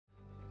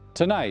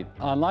Tonight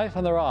on Life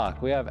on the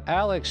Rock, we have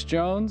Alex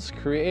Jones,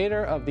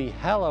 creator of the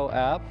Hallow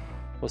app.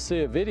 We'll see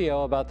a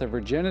video about the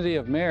virginity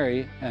of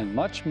Mary and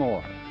much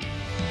more.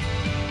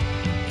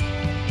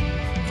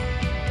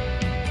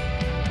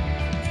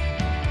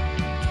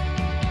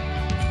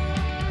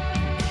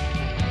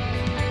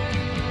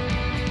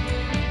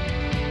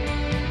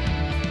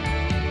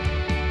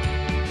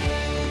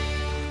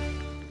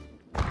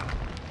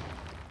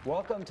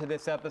 Welcome to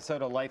this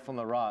episode of Life on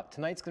the Rock.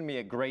 Tonight's going to be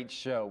a great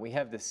show. We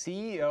have the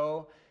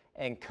CEO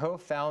and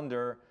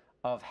co-founder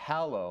of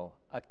Hallow,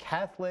 a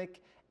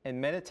Catholic and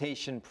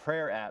meditation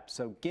prayer app.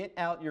 So get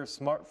out your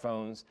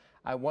smartphones.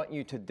 I want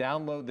you to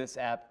download this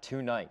app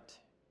tonight.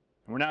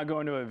 We're now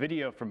going to a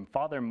video from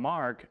Father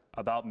Mark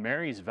about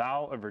Mary's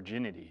vow of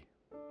virginity.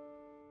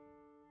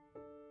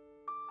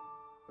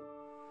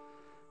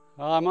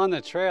 Well, I'm on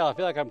the trail. I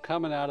feel like I'm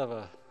coming out of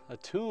a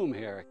tomb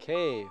here, a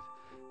cave.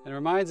 And it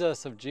reminds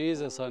us of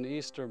Jesus on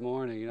Easter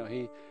morning. You know,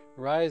 he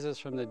rises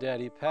from the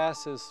dead. He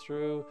passes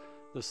through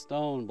the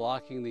stone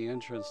blocking the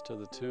entrance to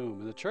the tomb.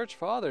 And the church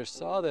fathers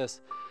saw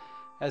this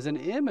as an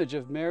image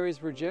of Mary's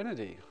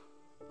virginity,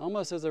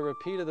 almost as a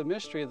repeat of the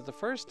mystery that the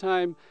first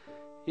time,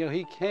 you know,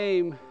 he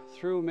came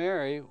through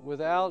Mary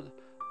without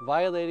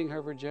violating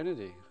her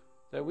virginity,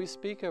 that we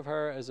speak of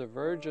her as a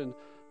virgin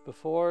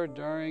before,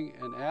 during,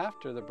 and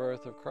after the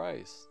birth of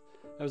Christ.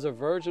 There was a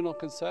virginal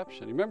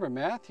conception. You remember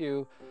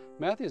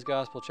Matthew's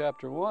Gospel,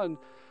 chapter 1,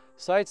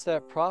 cites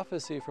that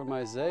prophecy from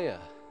Isaiah,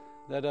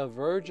 that a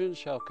virgin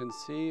shall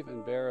conceive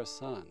and bear a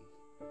son.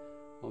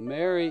 Well,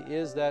 Mary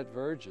is that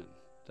virgin,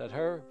 that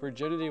her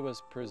virginity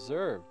was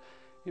preserved.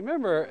 You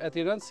remember at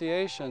the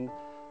Annunciation,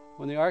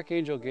 when the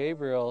Archangel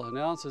Gabriel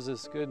announces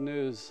this good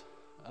news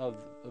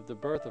of the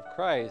birth of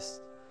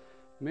Christ,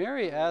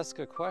 Mary asks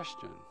a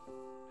question: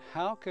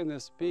 how can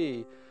this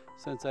be,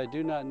 since I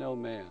do not know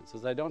man,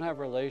 since I don't have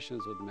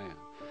relations with man?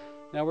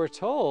 Now we're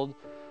told,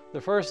 the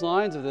first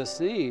lines of this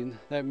scene,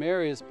 that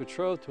Mary is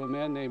betrothed to a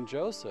man named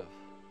Joseph.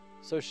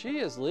 So she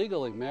is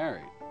legally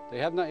married. They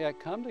have not yet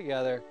come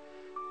together,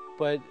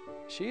 but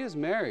she is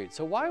married.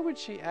 So why would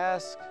she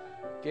ask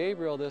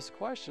Gabriel this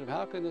question of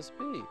how can this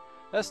be?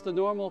 That's the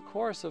normal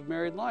course of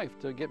married life,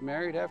 to get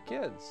married, have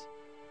kids.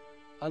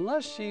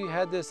 Unless she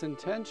had this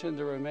intention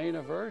to remain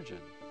a virgin.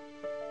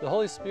 The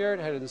Holy Spirit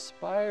had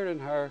inspired in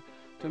her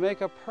to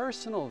make a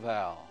personal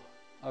vow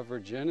of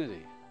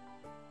virginity.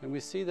 And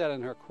we see that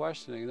in her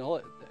questioning.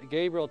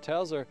 Gabriel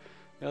tells her,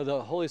 you know,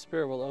 the Holy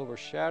Spirit will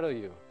overshadow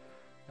you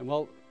and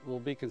will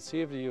be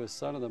conceived of you as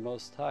Son of the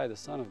Most High, the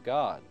Son of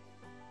God.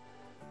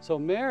 So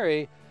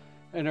Mary,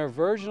 in her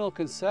virginal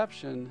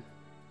conception,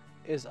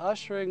 is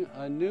ushering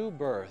a new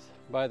birth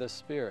by the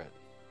Spirit.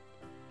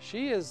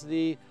 She is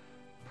the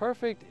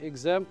perfect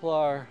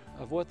exemplar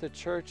of what the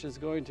church is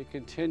going to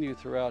continue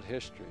throughout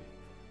history.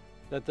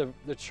 That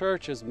the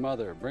church is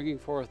mother, bringing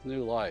forth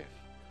new life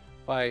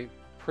by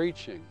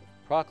preaching,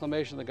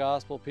 proclamation of the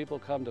gospel. People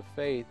come to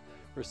faith,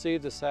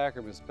 receive the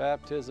sacraments,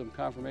 baptism,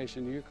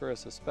 confirmation,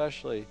 Eucharist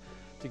especially,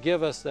 to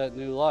give us that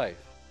new life.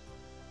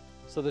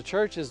 So the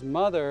church is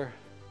mother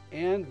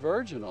and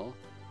virginal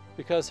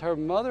because her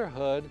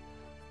motherhood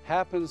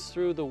happens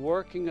through the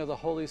working of the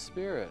Holy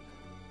Spirit.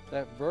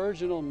 That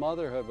virginal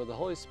motherhood, where the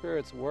Holy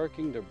Spirit's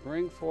working to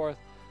bring forth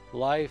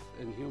life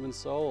in human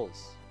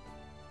souls.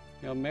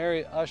 You know,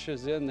 Mary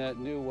ushers in that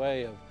new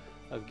way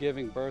of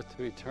giving birth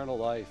to eternal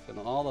life in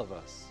all of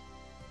us.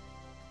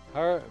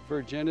 Her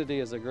virginity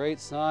is a great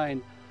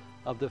sign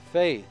of the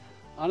faith,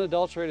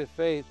 unadulterated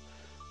faith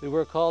that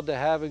we're called to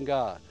have in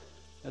God.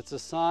 It's a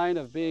sign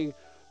of being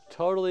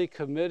totally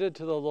committed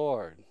to the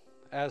Lord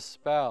as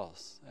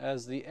spouse,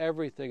 as the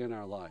everything in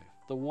our life,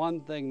 the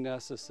one thing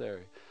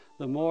necessary,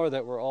 the more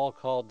that we're all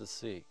called to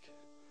seek.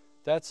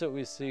 That's what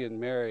we see in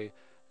Mary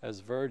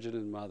as Virgin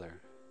and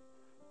Mother.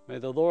 May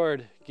the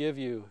Lord give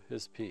you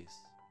His peace.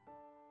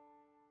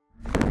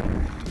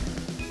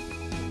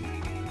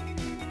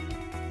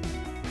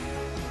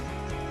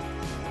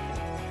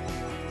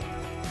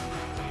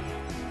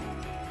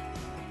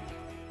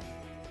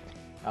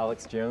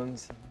 Alex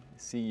Jones,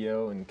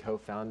 CEO and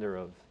co-founder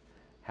of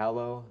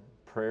Hallow,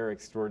 prayer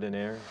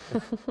extraordinaire.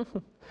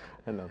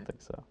 I don't think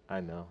so.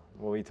 I know.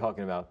 We'll be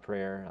talking about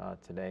prayer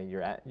today.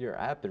 Your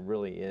app, it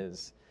really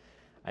is,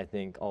 I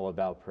think, all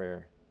about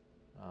prayer.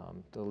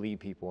 To lead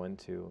people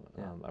into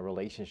a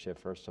relationship,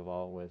 first of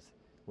all,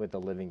 with the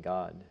living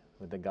God,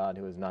 with the God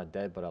who is not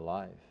dead but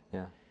alive.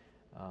 Yeah.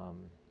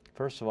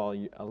 First of all,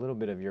 a little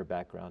bit of your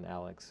background,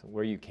 Alex,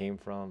 where you came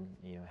from,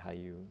 you know, how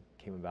you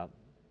came about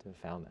to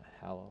found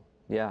Hallow.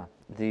 Yeah.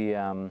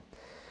 The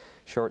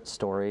short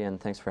story, and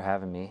thanks for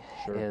having me,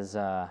 is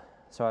so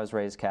I was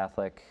raised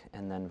Catholic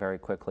and then very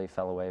quickly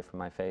fell away from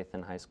my faith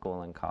in high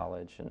school and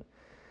college. And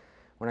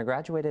when I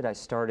graduated, I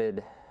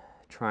started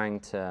trying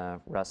to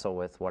wrestle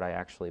with what I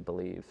actually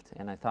believed.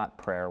 And I thought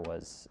prayer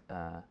was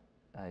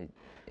an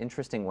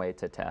interesting way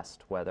to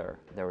test whether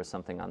there was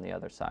something on the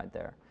other side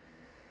there.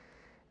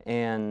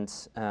 And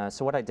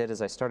so what I did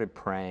is I started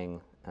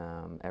praying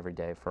every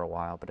day for a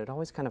while, but it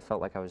always kind of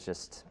felt like I was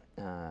just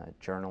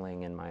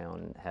journaling in my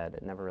own head.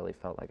 It never really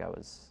felt like I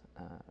was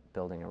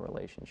building a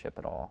relationship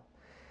at all.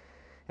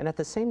 And at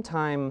the same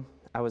time,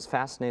 I was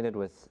fascinated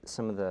with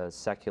some of the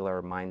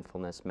secular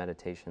mindfulness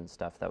meditation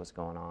stuff that was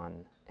going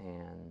on.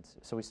 And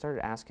so we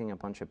started asking a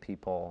bunch of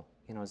people,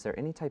 you know, is there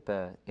any type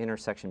of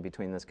intersection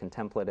between this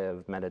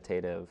contemplative,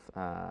 meditative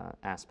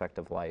aspect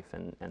of life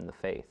and the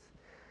faith?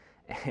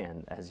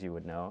 And as you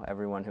would know,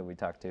 everyone who we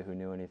talked to who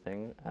knew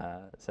anything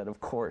said, of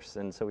course.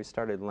 And so we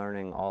started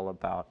learning all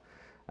about,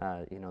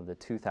 you know, the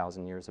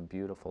 2,000 years of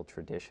beautiful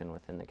tradition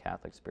within the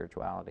Catholic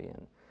spirituality.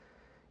 And,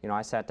 you know,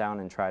 I sat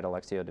down and tried a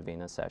Lectio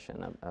Divina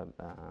session,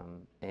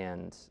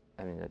 and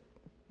I mean, it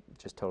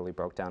just totally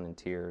broke down in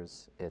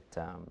tears. It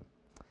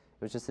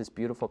was just this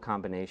beautiful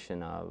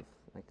combination of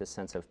like this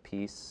sense of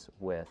peace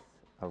with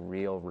a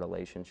real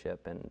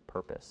relationship and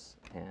purpose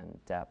and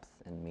depth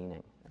and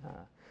meaning.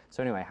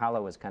 So anyway,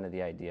 Hallow was kind of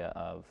the idea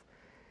of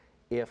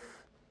if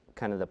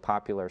kind of the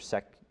popular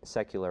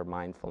secular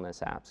mindfulness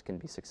apps can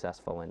be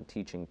successful in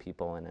teaching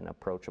people in an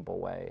approachable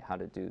way how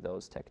to do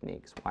those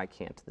techniques, why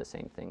can't the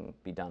same thing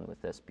be done with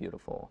this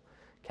beautiful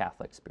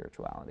Catholic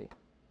spirituality?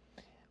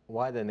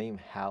 Why the name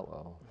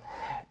Hallow?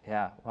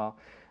 Yeah, well,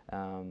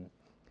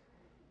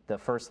 the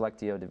first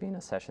Lectio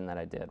Divina session that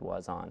I did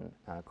was on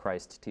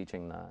Christ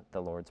teaching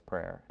the Lord's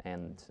Prayer.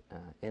 And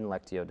in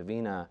Lectio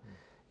Divina,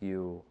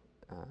 you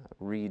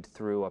read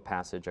through a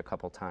passage a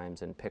couple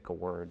times and pick a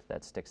word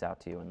that sticks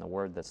out to you. And the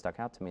word that stuck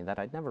out to me that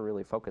I'd never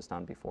really focused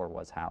on before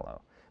was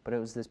hallow. But it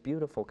was this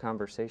beautiful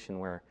conversation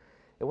where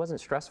it wasn't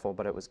stressful,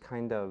 but it was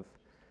kind of,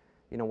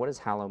 you know, what does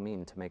hallow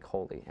mean, to make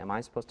holy? Am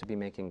I supposed to be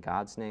making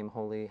God's name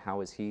holy?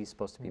 How is he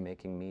supposed to be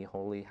making me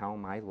holy? How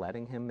am I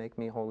letting him make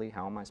me holy?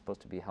 How am I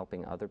supposed to be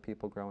helping other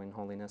people grow in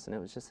holiness? And it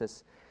was just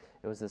this,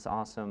 it was this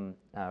awesome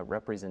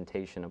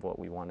representation of what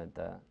we wanted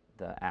the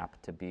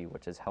app to be,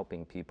 which is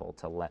helping people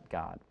to let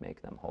God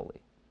make them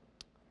holy.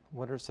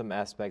 What are some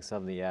aspects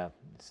of the app?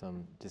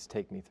 Just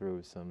take me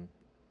through some,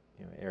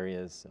 you know,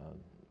 areas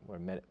where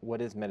what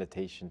is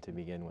meditation to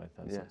begin with?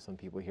 Some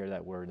people hear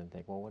that word and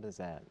think, well, what is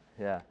that?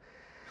 Yeah.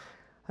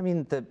 I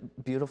mean, the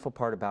beautiful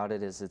part about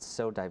it is it's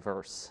so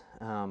diverse,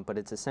 but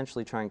it's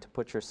essentially trying to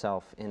put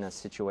yourself in a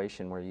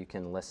situation where you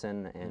can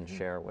listen and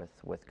share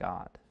with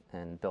God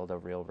and build a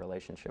real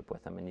relationship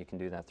with him. And you can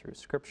do that through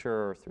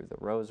scripture, through the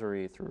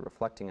rosary, through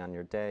reflecting on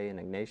your day and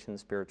Ignatian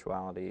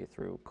spirituality,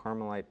 through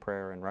Carmelite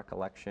prayer and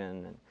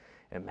recollection and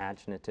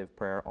imaginative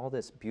prayer, all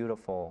this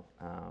beautiful,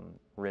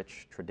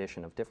 rich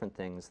tradition of different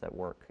things that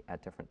work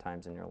at different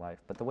times in your life.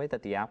 But the way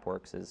that the app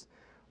works is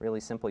really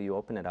simple. You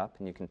open it up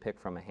and you can pick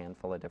from a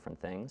handful of different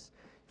things.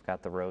 You've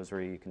got the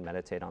rosary, you can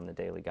meditate on the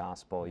daily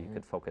gospel, you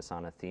could focus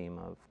on a theme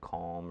of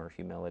calm or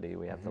humility.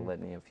 We have the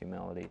litany of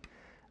humility.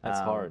 That's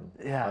hard,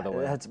 yeah, by the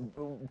way. That's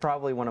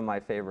probably one of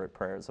my favorite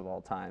prayers of all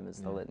time is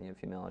the Litany of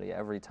Humility.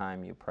 Every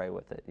time you pray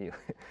with it, you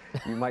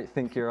might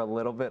think you're a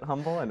little bit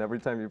humble, and every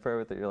time you pray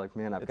with it, you're like,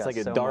 man, I've got like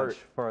a so dart. much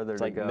farther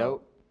to go.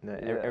 Nope. No,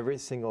 every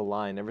single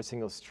line, every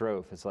single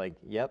strophe, it's like,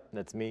 yep,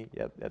 that's me,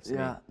 yep, that's me.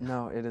 Yeah,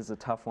 no, it is a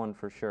tough one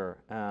for sure,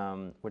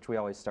 which we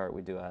always start.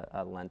 We do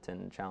a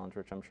Lenten challenge,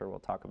 which I'm sure we'll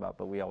talk about,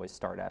 but we always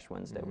start Ash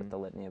Wednesday with the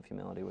Litany of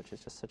Humility, which is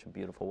just such a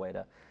beautiful way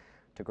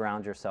to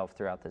ground yourself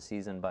throughout the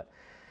season. But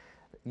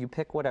you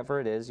pick whatever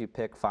it is, you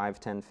pick 5,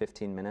 10,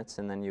 15 minutes,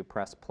 and then you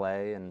press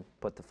play and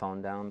put the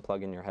phone down,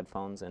 plug in your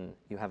headphones, and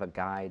you have a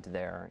guide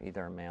there,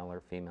 either a male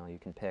or female you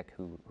can pick,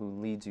 who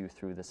leads you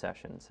through the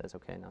session. Says,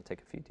 okay, now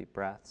take a few deep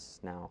breaths,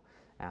 now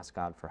ask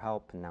God for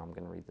help, and now I'm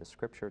going to read the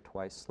scripture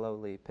twice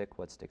slowly, pick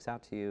what sticks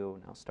out to you,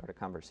 now start a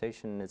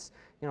conversation. It's,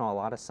 you know, a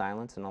lot of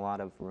silence and a lot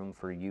of room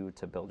for you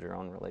to build your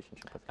own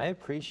relationship with God. I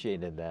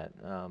appreciated that.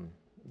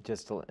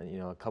 Just, you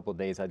know, a couple of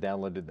days I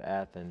downloaded the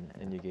app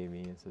and you gave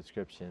me a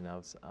subscription. I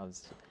was,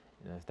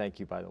 you know, thank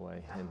you, by the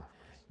way. And,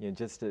 you know,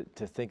 just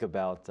to think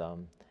about,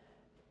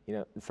 you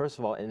know, first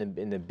of all,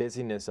 in the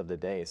busyness of the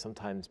day,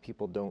 sometimes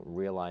people don't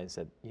realize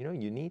that, you know,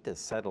 you need to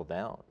settle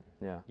down.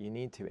 Yeah. You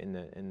need to,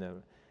 in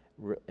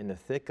the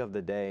thick of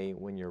the day,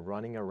 when you're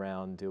running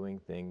around doing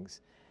things,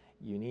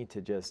 you need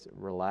to just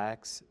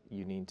relax.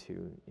 You need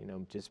to, you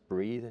know, just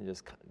breathe and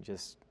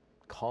just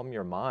calm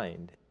your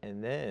mind,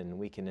 and then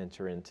we can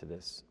enter into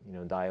this, you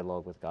know,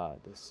 dialogue with God,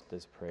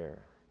 this prayer.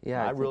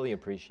 Yeah, I really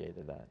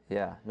appreciated that.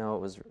 Yeah, no,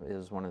 it was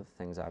one of the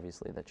things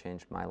obviously that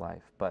changed my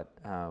life. But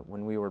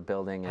when we were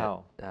building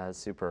it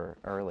super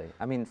early,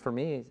 I mean, for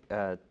me,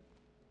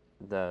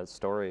 the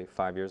story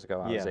 5 years ago,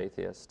 I was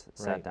atheist,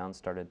 sat down,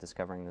 started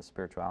discovering the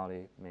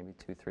spirituality maybe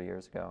 2-3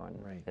 years ago,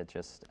 and it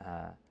just,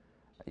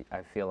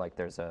 I feel like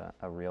there's a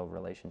real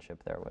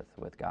relationship there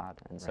with God,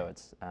 and so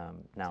it's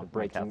now so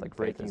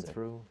breaking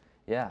through.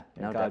 Yeah,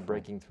 no, God definitely.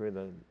 Breaking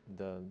through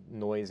the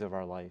noise of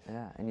our life.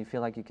 Yeah, and you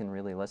feel like you can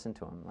really listen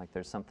to him, like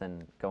there's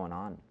something going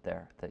on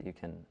there that you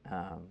can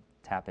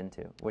tap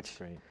into, which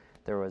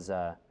there was,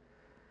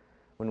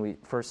 when we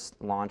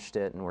first launched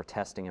it and were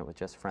testing it with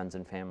just friends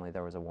and family,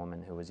 there was a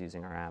woman who was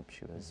using our app.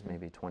 She was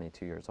maybe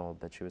 22 years old,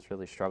 but she was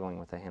really struggling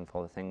with a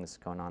handful of things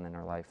going on in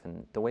her life.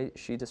 And the way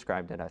she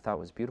described it, I thought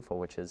was beautiful,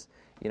 which is,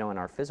 you know, in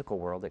our physical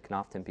world, it can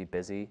often be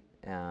busy,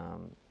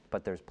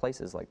 but there's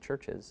places like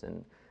churches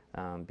and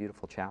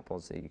beautiful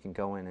chapels that you can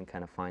go in and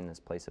kind of find this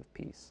place of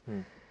peace.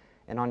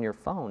 And on your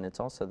phone, it's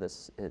also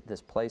this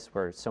place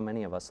where so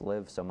many of us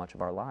live so much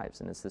of our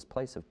lives, and it's this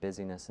place of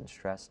busyness and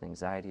stress and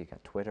anxiety. You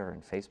got Twitter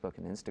and Facebook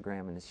and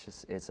Instagram, and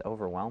it's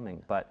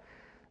overwhelming. But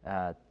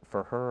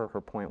for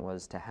her point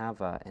was to have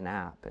an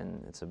app,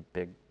 and it's a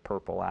big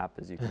purple app,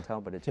 as you can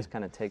tell, but it just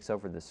kind of takes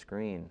over the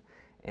screen,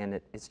 and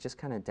it's just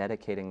kind of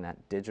dedicating that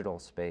digital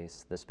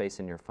space, the space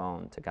in your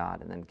phone, to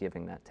God, and then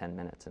giving that 10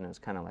 minutes. And it was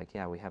kind of like,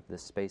 yeah, we have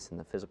this space in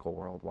the physical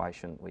world. Why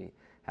shouldn't we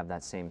have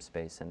that same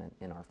space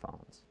in our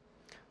phones?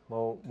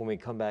 Well, when we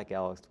come back,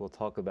 Alex, we'll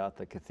talk about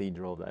the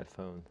cathedral of that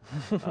phone,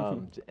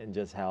 and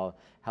just how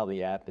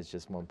the app is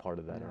just one part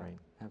of that, right?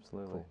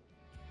 Absolutely.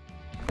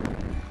 Cool.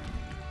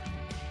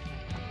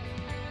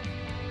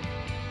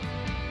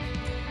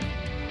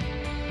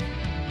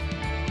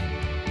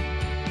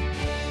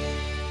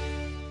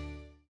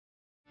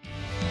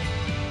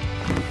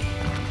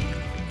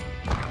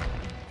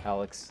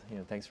 Alex,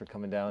 thanks for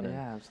coming down. And,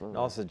 yeah, absolutely. And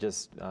also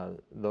just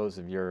those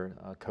of your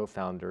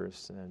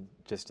co-founders, and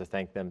just to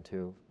thank them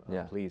too,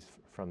 please,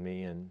 from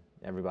me and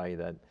everybody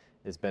that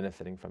is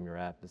benefiting from your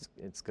app.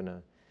 It's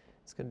gonna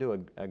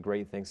do a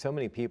great thing. So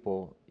many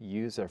people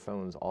use their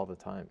phones all the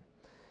time.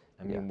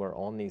 I mean, we're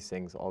on these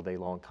things all day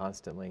long,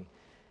 constantly.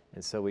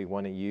 And so we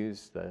want to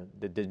use the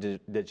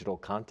digital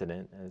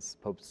continent, as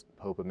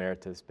Pope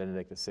Emeritus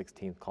Benedict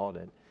XVI called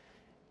it,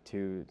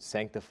 to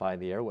sanctify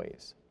the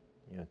airwaves.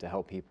 To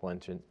help people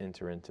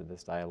enter into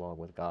this dialogue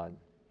with God.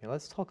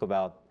 Let's talk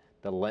about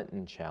the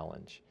Lenten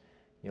Challenge.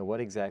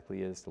 What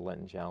exactly is the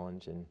Lenten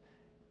Challenge, and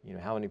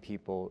how many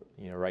people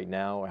right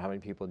now, or how many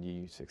people do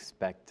you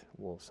expect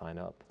will sign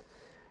up?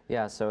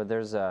 Yeah, so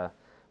there's a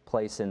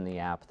place in the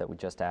app that we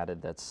just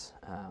added that's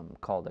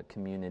called a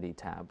community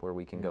tab, where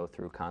we can go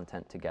through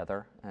content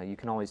together. You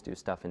can always do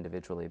stuff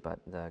individually, but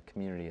the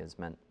community is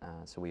meant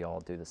so we all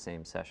do the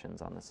same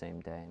sessions on the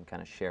same day and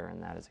kind of share in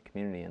that as a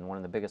community. And one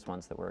of the biggest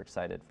ones that we're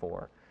excited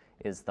for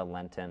is the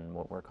Lenten,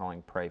 what we're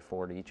calling Pray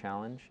 40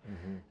 Challenge,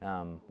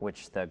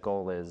 which the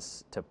goal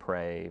is to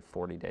pray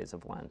 40 days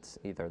of Lent,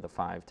 either the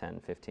 5, 10,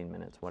 15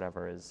 minutes,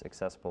 whatever is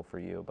accessible for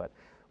you. But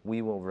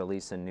we will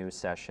release a new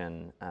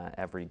session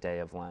every day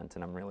of Lent,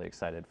 and I'm really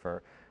excited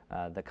for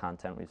the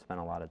content. We've spent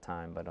a lot of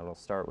time, but it'll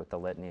start with the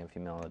Litany of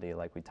Humility,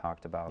 like we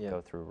talked about,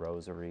 go through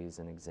rosaries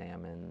and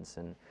examines,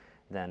 and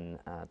then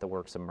the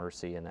works of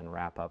mercy, and then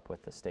wrap up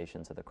with the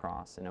Stations of the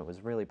Cross. And it was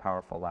really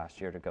powerful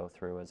last year to go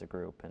through as a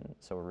group, and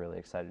so we're really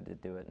excited to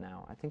do it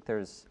now. I think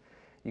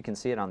you can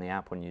see it on the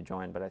app when you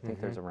join, but I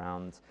think there's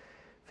around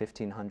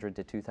 1,500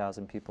 to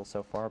 2,000 people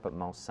so far, but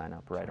most sign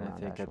up right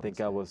around Ash I think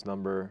Wednesday. I was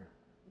number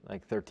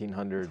like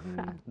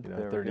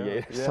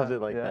 1,338 or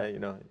something like that.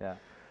 Yeah.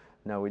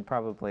 No, we'd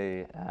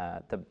probably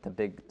the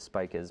big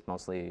spike is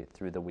mostly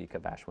through the week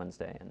of Ash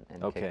Wednesday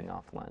and kicking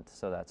off Lent.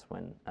 So that's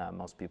when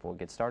most people will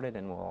get started,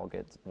 and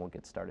we'll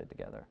get started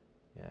together.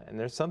 Yeah, and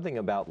there's something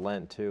about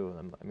Lent too.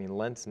 I mean,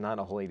 Lent's not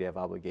a holy day of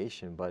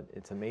obligation, but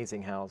it's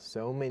amazing how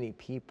so many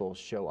people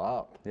show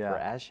up for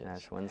Ash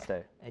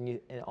Wednesday,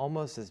 and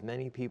almost as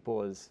many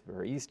people as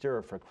for Easter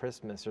or for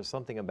Christmas. There's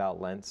something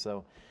about Lent,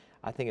 so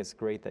I think it's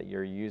great that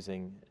you're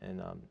using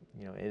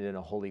it in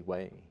a holy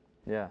way.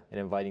 Yeah. And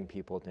inviting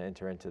people to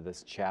enter into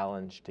this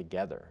challenge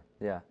together.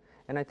 Yeah.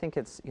 And I think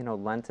it's,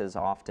 Lent is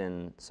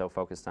often so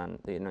focused on,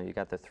 you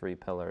got the 3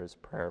 pillars: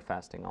 prayer,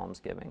 fasting,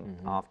 almsgiving.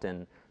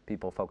 Often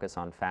people focus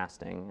on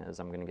fasting, as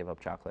I'm going to give up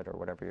chocolate or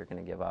whatever you're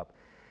going to give up.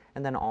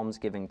 And then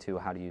almsgiving too,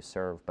 how do you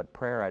serve? But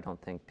prayer, I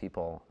don't think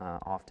people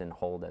often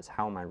hold as,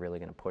 how am I really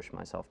going to push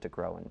myself to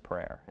grow in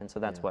prayer? And so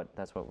that's what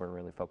we're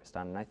really focused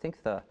on. And I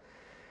think the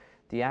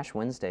Ash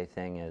Wednesday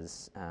thing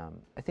is,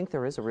 I think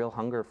there is a real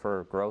hunger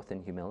for growth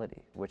in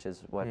humility, which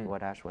is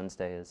what Ash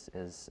Wednesday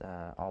is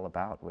all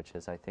about, which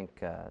is, I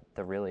think,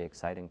 the really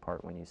exciting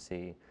part when you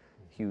see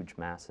huge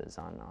masses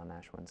on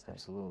Ash Wednesday.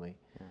 Absolutely.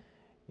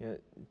 Yeah.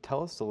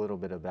 Tell us a little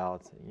bit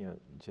about,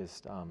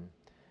 just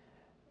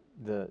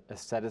the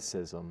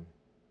asceticism.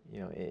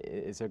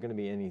 Is there going to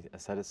be any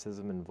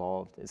asceticism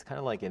involved? It's kind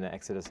of like in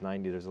Exodus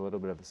 90, there's a little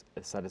bit of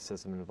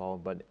asceticism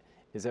involved, but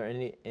is there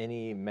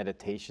any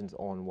meditations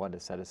on what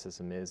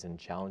asceticism is and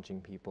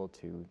challenging people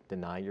to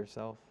deny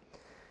yourself?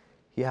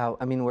 Yeah,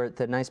 I mean,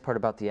 the nice part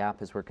about the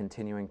app is we're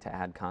continuing to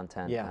add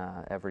content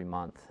every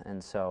month, and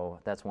so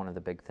that's one of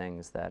the big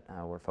things that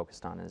we're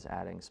focused on, is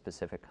adding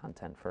specific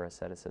content for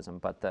asceticism.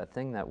 But the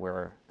thing that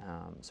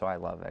so I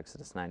love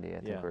Exodus 90. I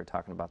think we were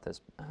talking about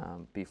this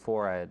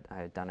before. I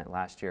had done it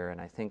last year, and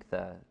I think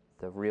the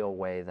real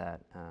way that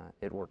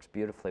it works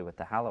beautifully with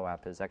the Hallow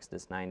app is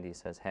Exodus 90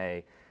 says,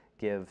 hey,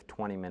 give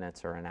 20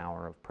 minutes or an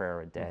hour of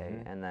prayer a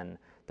day, and then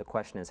the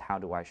question is, how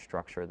do I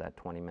structure that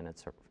 20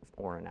 minutes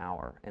or an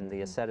hour? And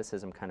the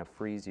asceticism kind of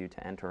frees you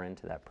to enter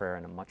into that prayer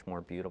in a much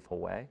more beautiful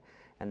way,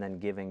 and then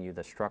giving you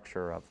the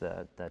structure of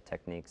the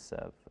techniques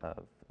of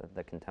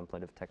the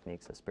contemplative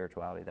techniques of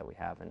spirituality that we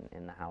have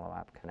in the Hallow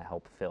app kind of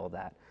help fill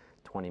that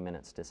 20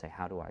 minutes to say,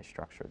 how do I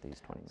structure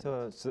these 20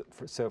 minutes?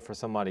 So for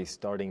somebody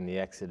starting the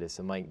Exodus,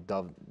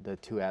 the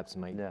 2 apps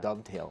might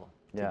dovetail.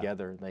 Yeah.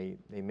 together. They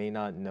may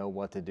not know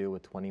what to do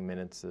with 20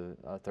 minutes,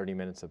 30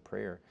 minutes of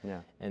prayer.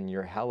 Yeah. And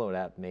your Hallowed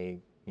app may,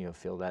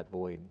 fill that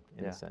void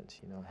in Yeah. a sense,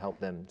 help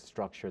them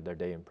structure their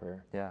day in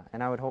prayer. Yeah,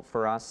 and I would hope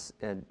for us,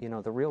 the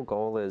real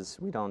goal is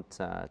we don't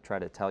try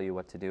to tell you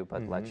what to do,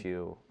 but let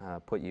you,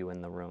 put you in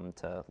the room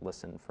to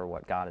listen for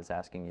what God is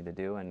asking you to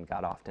do, and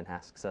God often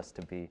asks us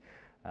to be,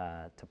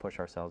 to push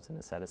ourselves in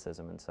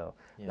asceticism, and so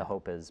the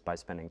hope is by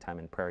spending time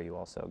in prayer, you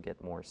also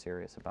get more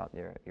serious about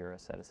your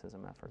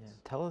asceticism efforts.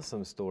 Yeah. Tell us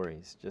some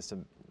stories just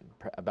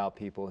about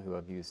people who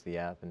have used the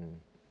app and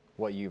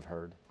what you've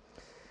heard.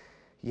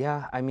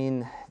 Yeah, I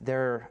mean,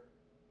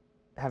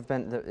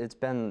 it's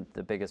been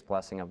the biggest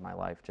blessing of my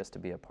life just to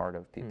be a part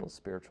of people's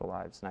spiritual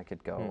lives, and I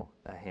could go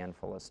a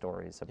handful of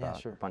stories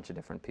about a bunch of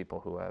different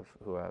people who have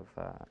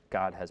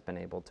God has been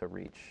able to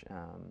reach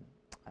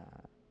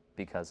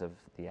because of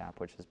the app,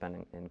 which has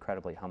been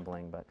incredibly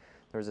humbling. But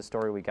there was a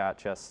story we got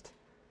just,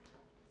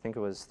 I think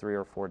it was 3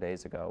 or 4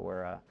 days ago,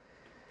 where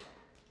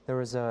there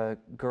was a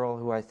girl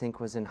who I think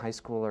was in high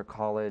school or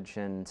college,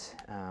 and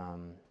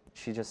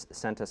she just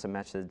sent us a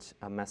message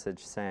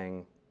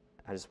saying,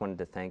 I just wanted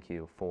to thank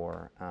you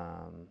for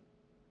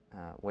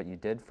what you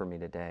did for me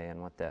today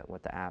and what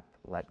the app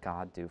let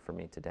God do for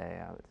me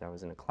today. I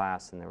was in a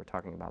class and they were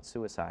talking about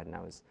suicide, and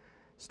I was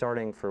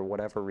starting for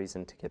whatever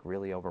reason to get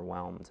really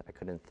overwhelmed. I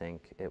couldn't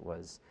think. It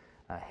was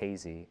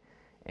hazy.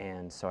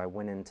 And so I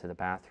went into the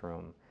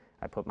bathroom.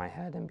 I put my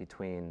head in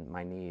between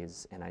my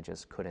knees and I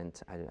just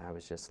couldn't. I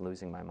was just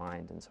losing my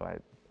mind. And so I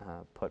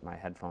put my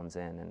headphones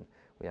in, and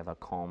we have a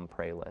calm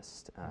pray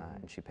list,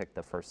 and she picked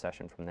the first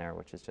session from there,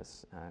 which is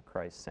just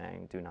Christ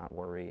saying, do not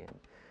worry.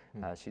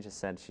 And she just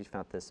said she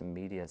felt this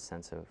immediate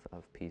sense of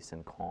peace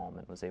and calm,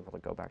 and was able to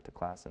go back to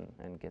class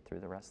and get through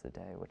the rest of the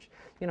day, which,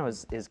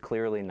 is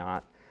clearly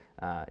not,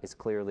 is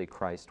clearly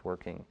Christ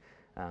working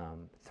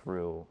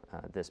through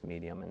this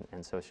medium,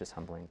 and so it's just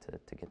humbling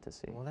to get to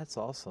see. Well, that's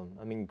awesome.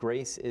 I mean,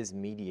 grace is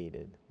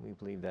mediated. We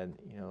believe that,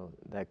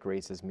 that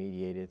grace is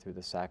mediated through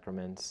the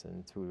sacraments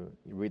and through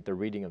the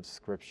reading of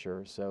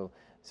Scripture. So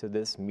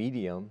this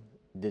medium,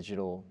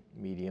 digital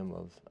medium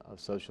of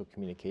social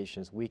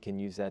communications, we can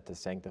use that to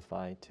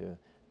sanctify, to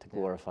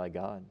glorify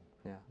God,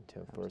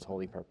 for His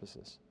holy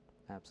purposes.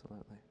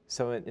 Absolutely.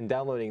 So in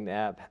downloading the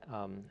app,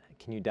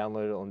 can you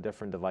download it on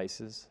different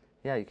devices?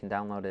 Yeah, you can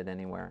download it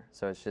anywhere.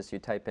 So it's just you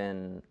type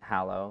in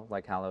Hallow,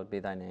 like hallowed be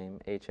thy name,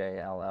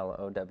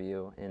 Hallow,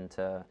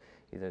 into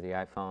either the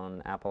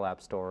iPhone, Apple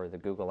App Store, or the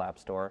Google App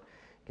Store.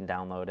 You can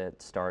download it,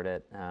 start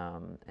it,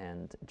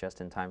 and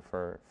just in time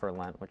for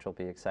Lent, which will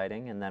be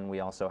exciting. And then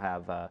we also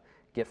have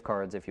gift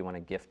cards if you want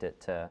to gift it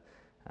to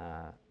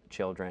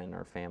children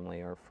or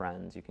family or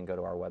friends. You can go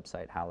to our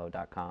website,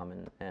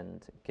 hallow.com,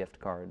 and gift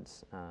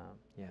cards.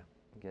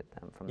 Get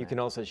them from You there. can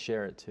also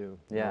share it too.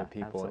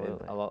 People,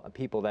 absolutely. a lot of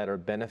people that are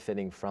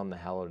benefiting from the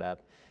Hallowed app,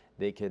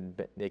 they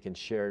can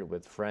share it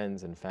with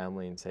friends and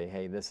family and say,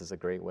 hey, this is a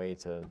great way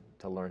to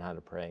learn how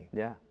to pray.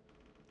 Yeah.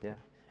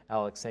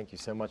 Alex, thank you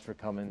so much for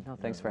coming. No,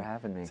 thanks for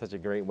having me. Such a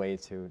great way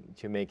to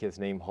make His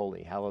name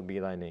holy. Hallowed be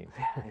thy name.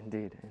 Yeah,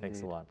 indeed.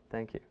 Thanks a lot.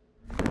 Thank you.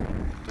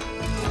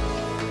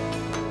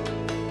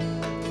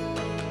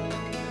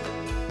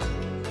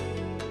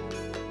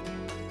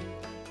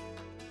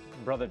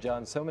 Brother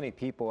John, so many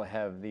people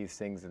have these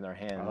things in their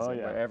hands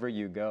wherever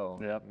you go.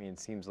 Yep. I mean, it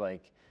seems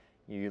like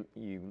you're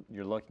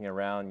looking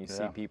around, you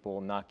see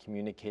people not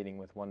communicating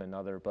with one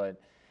another,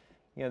 but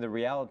the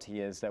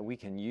reality is that we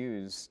can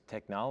use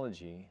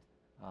technology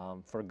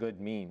for good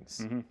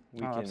means.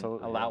 We can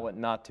allow it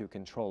not to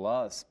control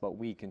us, but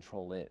we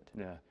control it.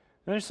 Yeah.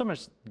 And there's so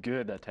much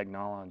good that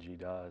technology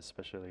does,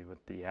 especially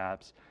with the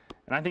apps.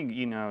 And I think,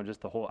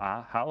 just the whole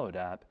Hallowed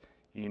app,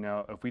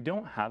 if we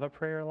don't have a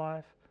prayer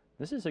life,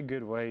 this is a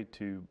good way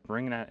to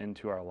bring that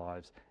into our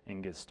lives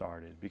and get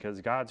started,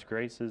 because God's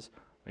graces,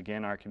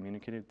 again, are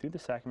communicated through the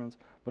sacraments,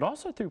 but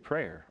also through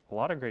prayer. A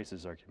lot of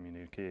graces are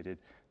communicated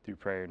through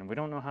prayer. And if we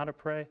don't know how to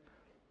pray,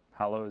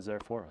 Hallow is there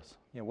for us.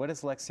 Yeah, what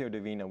is Lectio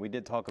Divina? We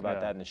did talk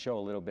about that in the show a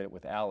little bit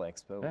with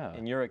Alex, but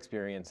in your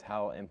experience,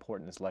 how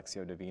important is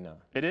Lectio Divina?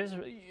 It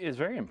is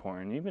very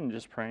important, even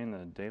just praying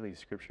the daily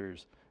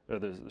scriptures, or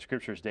the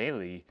scriptures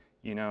daily,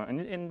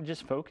 and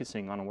just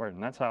focusing on a word.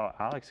 And that's how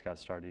Alex got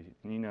started,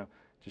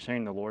 just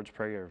saying the Lord's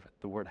Prayer,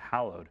 the word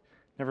hallowed.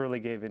 Never really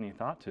gave any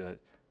thought to it,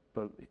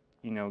 but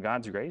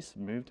God's grace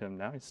moved him.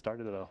 Now he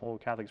started a whole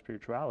Catholic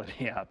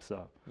spirituality app.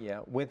 So yeah,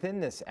 within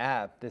this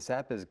app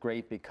is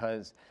great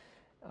because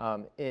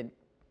it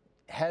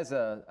has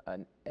the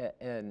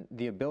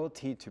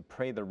ability to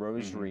pray the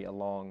rosary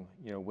along,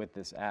 with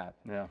this app.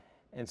 Yeah.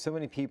 And so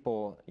many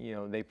people,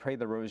 they pray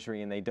the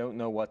rosary and they don't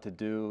know what to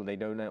do, they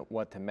don't know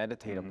what to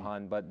meditate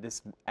upon, but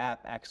this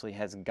app actually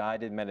has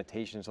guided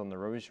meditations on the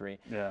rosary.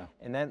 Yeah.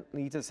 And that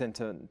leads us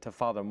into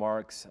Father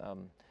Mark's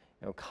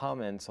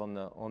comments on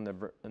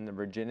the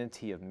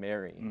virginity of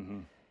Mary.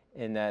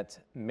 In that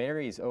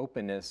Mary's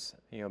openness,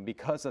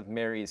 because of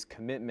Mary's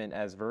commitment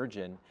as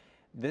virgin,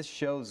 this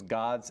shows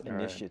God's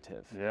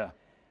initiative. Yeah.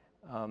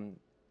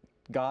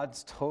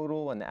 God's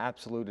total and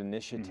absolute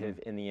initiative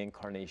in the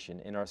incarnation,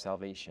 in our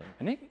salvation.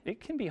 And it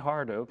can be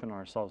hard to open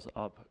ourselves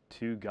up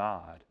to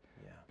God.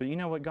 Yeah. But you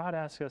know, what God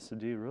asks us to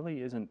do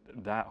really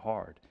isn't that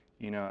hard.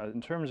 You know,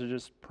 in terms of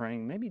just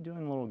praying, maybe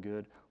doing a little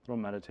good, a little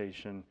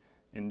meditation,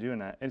 and doing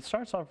that. It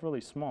starts off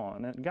really small,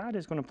 and then God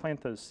is going to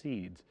plant those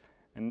seeds.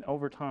 And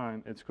over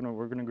time,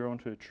 we're going to grow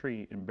into a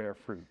tree and bear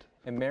fruit.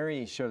 And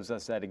Mary shows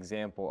us that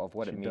example of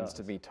what She it means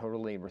to does. be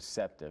totally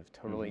receptive,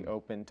 totally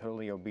open,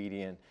 totally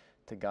obedient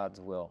to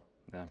God's will.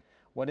 Yeah.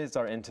 What is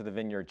our Into the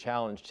Vineyard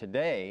challenge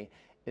today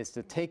is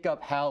to take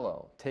up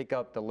Hallow, take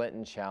up the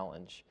Lenten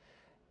challenge.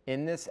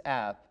 In this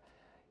app,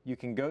 you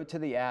can go to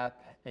the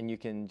app and you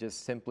can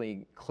just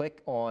simply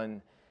click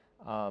on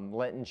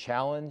Lenten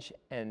challenge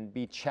and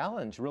be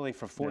challenged really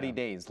for 40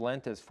 days.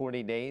 Lent is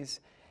 40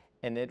 days.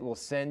 And it will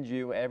send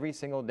you every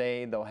single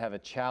day. They'll have a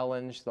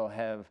challenge. They'll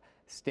have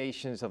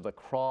stations of the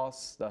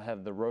cross. They'll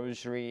have the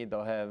rosary.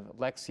 They'll have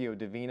Lectio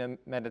Divina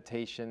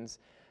meditations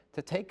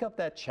to take up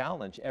that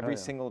challenge every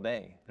single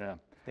day. Yeah. I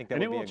think that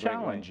And would it be will a great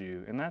challenge way.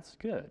 you, and that's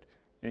good,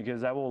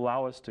 because that will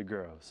allow us to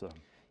grow. So,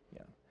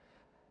 Yeah.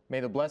 May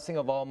the blessing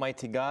of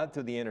Almighty God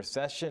through the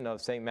intercession of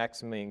St.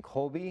 Maximilian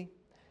Kolbe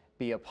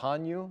be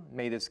upon you.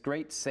 May this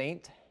great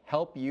saint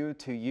help you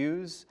to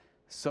use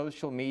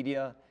social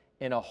media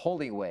in a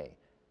holy way,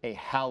 a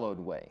hallowed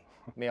way.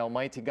 May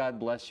Almighty God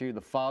bless you,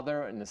 the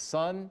Father and the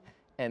Son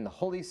and the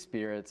Holy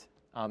Spirit.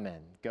 Amen.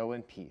 Go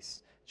in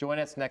peace. Join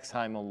us next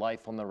time on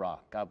Life on the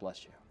Rock. God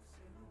bless you.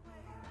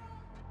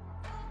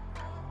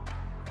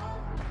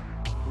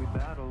 We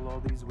battle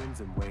all these winds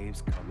and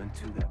waves coming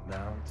to that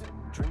mountain.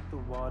 Drink the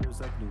waters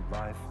of new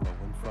life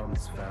flowing from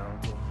its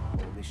fountain.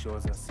 Only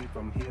shores I see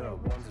from here are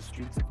ones of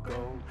streets of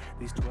gold.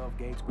 These 12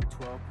 gates with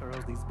 12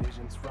 pearls, these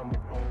visions from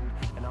of old.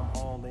 And I'm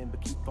all in,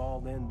 but keep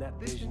falling, that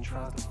vision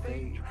tries to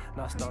fade.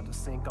 And I start to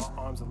sink, our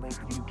arms are linked,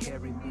 you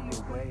carry me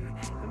away.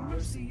 And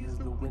mercy is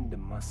the wind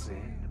in my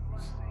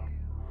sails.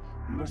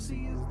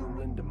 Mercy is the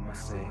wind in my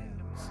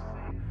sails.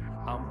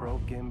 I'm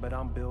broken, but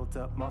I'm built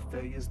up. My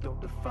failures don't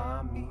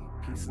define me.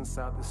 Peace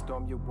inside the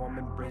storm, your warm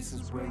embrace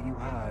is where you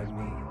hide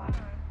me.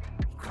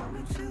 You call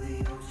me to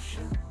the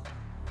ocean,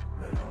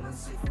 but all I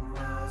see for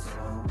miles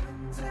are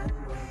winds and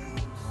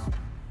waves.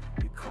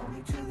 You call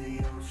me to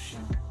the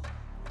ocean,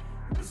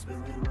 whisper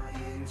in my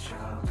ear,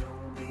 child,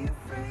 don't be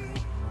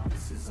afraid.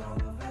 This is all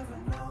I've ever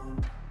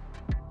known.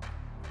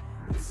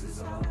 This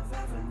is all I've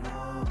ever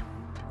known.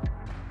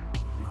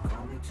 You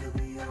call me to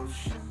the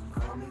ocean,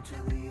 call me to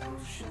the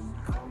ocean,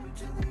 call me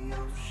to the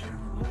ocean.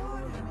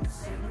 Lord, help me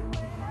sail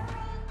away.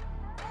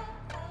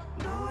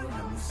 Lord,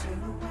 help me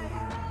sail away.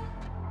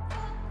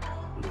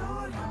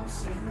 Lord, help me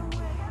sail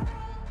away.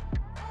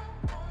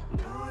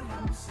 Lord,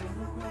 help me sail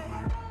away.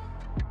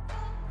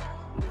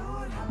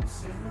 Lord, help me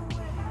sail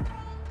away.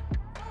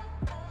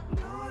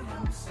 Lord,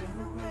 help me sail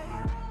away.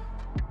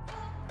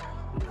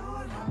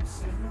 Lord, help me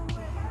sail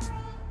away.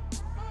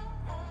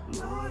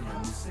 Lord, help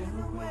me sail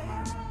away.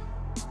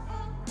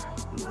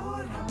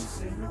 Lord, help me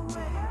sail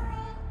away.